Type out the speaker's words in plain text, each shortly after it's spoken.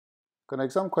Got an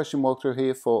exam question walkthrough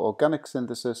here for organic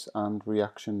synthesis and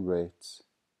reaction rates.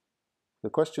 The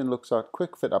question looks at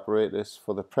Quickfit apparatus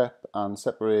for the prep and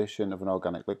separation of an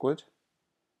organic liquid,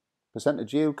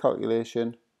 percentage yield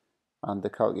calculation, and the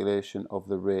calculation of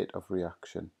the rate of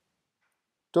reaction.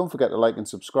 Don't forget to like and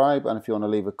subscribe, and if you want to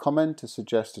leave a comment to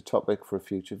suggest a topic for a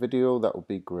future video, that would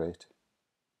be great.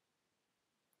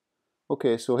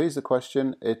 Okay, so here's the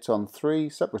question. It's on 3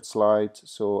 separate slides,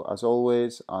 so as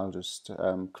always I'll just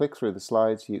click through the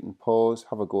slides. You can pause,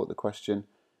 have a go at the question,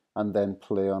 and then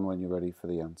play on when you're ready for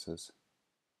the answers.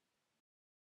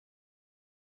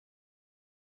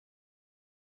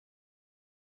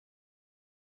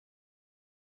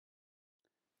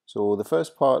 So the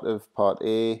first part of part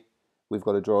A, we've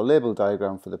got to draw a label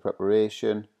diagram for the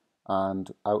preparation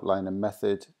and outline a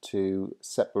method to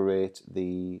separate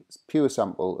the pure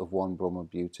sample of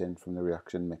 1-bromobutane from the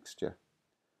reaction mixture.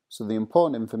 So the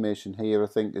important information here, I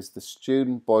think, is the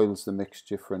student boils the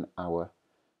mixture for an hour.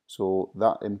 So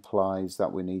that implies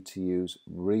that we need to use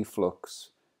reflux.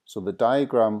 So the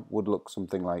diagram would look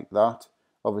something like that.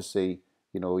 Obviously,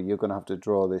 you're going to have to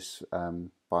draw this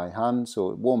by hand,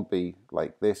 so it won't be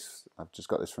like this. I've just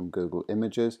got this from Google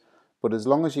Images. But as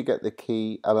long as you get the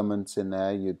key elements in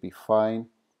there, you'd be fine.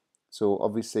 So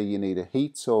obviously you need a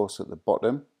heat source at the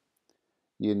bottom.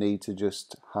 You need to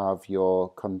just have your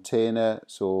container,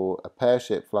 so a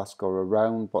pear-shaped flask or a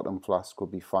round bottom flask will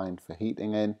be fine for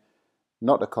heating in,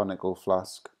 not a conical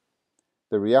flask.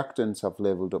 The reactants I've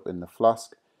labelled up in the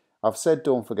flask. I've said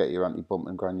don't forget your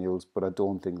anti-bumping granules, but I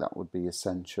don't think that would be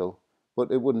essential.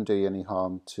 But it wouldn't do you any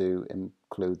harm to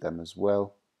include them as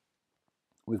well.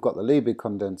 We've got the Liebig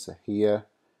condenser here.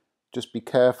 Just be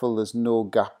careful there's no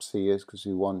gaps here because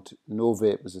we want no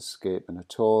vapours escaping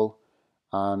at all.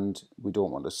 And we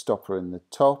don't want a stopper in the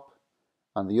top.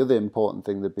 And the other important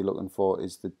thing they'd be looking for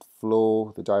is the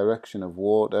flow, the direction of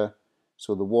water.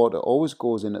 So the water always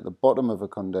goes in at the bottom of a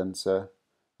condenser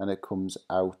and it comes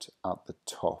out at the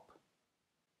top.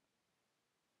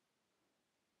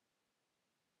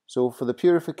 So for the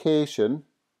purification,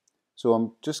 so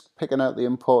I'm just picking out the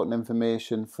important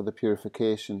information for the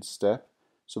purification step.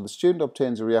 So the student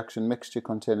obtains a reaction mixture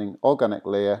containing organic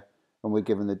layer, and we're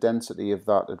given the density of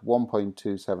that at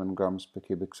 1.27 grams per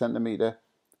cubic centimetre,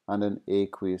 and an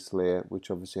aqueous layer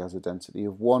which obviously has a density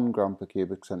of 1 gram per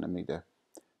cubic centimetre.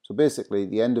 So basically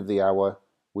at the end of the hour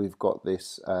we've got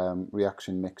this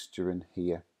reaction mixture in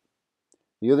here.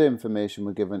 The other information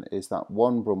we're given is that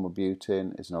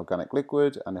 1-bromobutane is an organic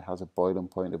liquid and it has a boiling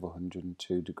point of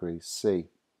 102 degrees C.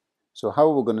 So how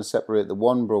are we going to separate the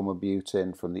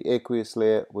 1-bromobutane from the aqueous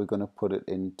layer? We're going to put it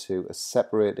into a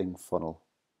separating funnel.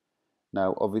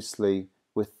 Now obviously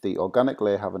with the organic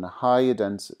layer having a higher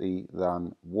density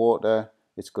than water,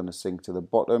 it's going to sink to the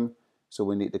bottom, so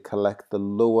we need to collect the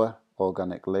lower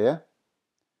organic layer.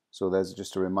 So there's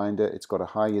just a reminder, it's got a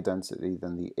higher density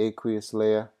than the aqueous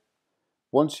layer.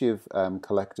 Once you've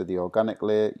collected the organic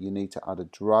layer, you need to add a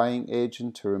drying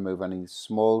agent to remove any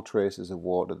small traces of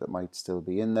water that might still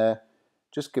be in there.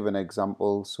 Just give an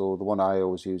example, so the one I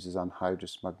always use is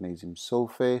anhydrous magnesium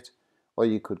sulfate, or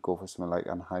you could go for something like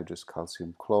anhydrous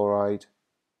calcium chloride.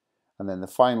 And then the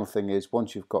final thing is,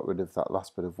 once you've got rid of that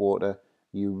last bit of water,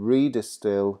 you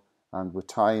redistill, and we're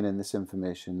tying in this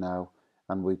information now,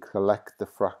 and we collect the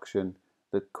fraction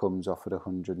that comes off at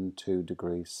 102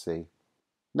 degrees C.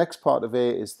 Next part of A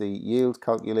is the yield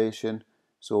calculation.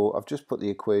 So I've just put the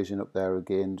equation up there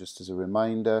again just as a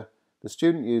reminder. The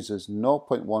student uses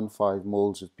 0.15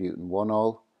 moles of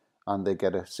butanol and they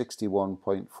get a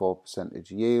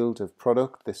 61.4% yield of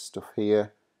product. This stuff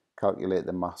here, calculate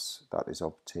the mass that is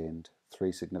obtained.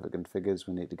 3 significant figures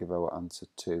we need to give our answer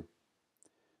to.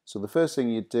 So the first thing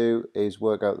you do is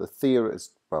work out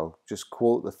just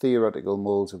quote the theoretical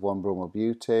moles of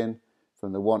 1-bromobutane.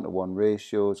 From the 1-to-1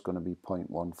 ratio is going to be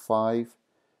 0.15,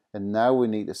 and now we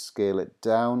need to scale it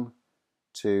down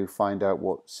to find out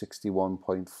what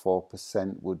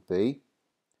 61.4% would be.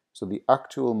 So the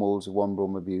actual moles of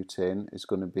 1-bromobutane is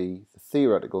going to be the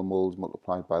theoretical moles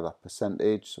multiplied by that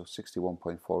percentage, so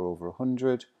 61.4 over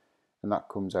 100, and that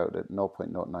comes out at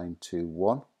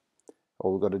 0.0921.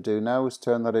 All we've got to do now is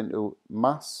turn that into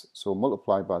mass, so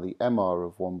multiply by the MR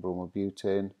of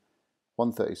 1-bromobutane,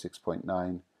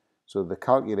 136.9. So the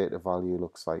calculator value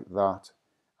looks like that,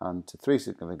 and to 3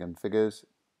 significant figures,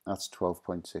 that's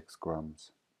 12.6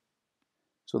 grams.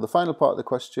 So the final part of the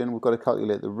question, we've got to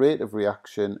calculate the rate of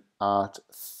reaction at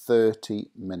 30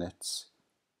 minutes.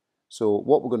 So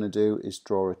what we're going to do is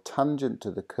draw a tangent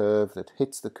to the curve that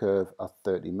hits the curve at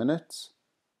 30 minutes.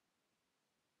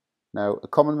 Now, a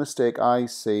common mistake I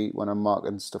see when I'm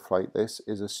marking stuff like this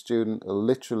is a student will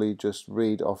literally just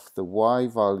read off the Y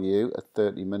value at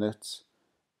 30 minutes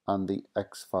and the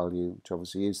X value, which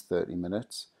obviously is 30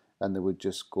 minutes, and they would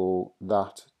just go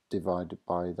that divided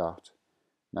by that.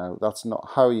 Now, that's not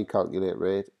how you calculate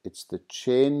rate, it's the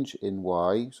change in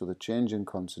Y, so the change in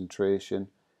concentration,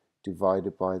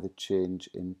 divided by the change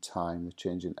in time, the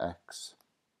change in X.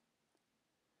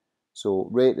 So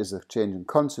rate is the change in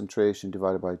concentration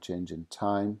divided by change in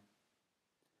time.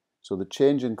 So the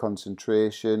change in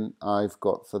concentration I've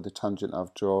got for the tangent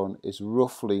I've drawn is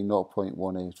roughly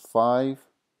 0.185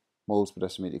 moles per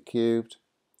decimeter cubed,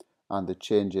 and the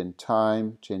change in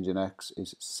time, change in X,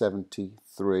 is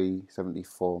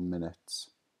 74 minutes.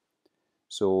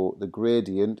 So the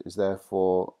gradient is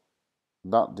therefore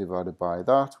that divided by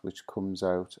that, which comes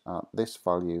out at this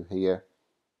value here.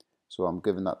 So I'm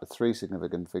giving that the three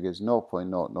significant figures,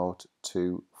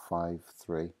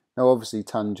 0.00253. Now obviously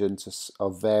tangents are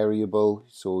variable,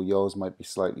 so yours might be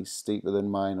slightly steeper than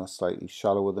mine or slightly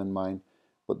shallower than mine,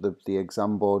 but the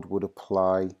exam board would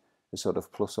apply a sort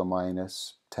of plus or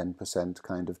minus 10%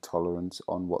 kind of tolerance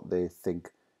on what they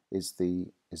think is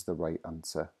the right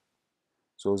answer.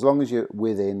 So as long as you're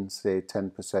within, say,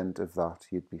 10% of that,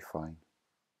 you'd be fine.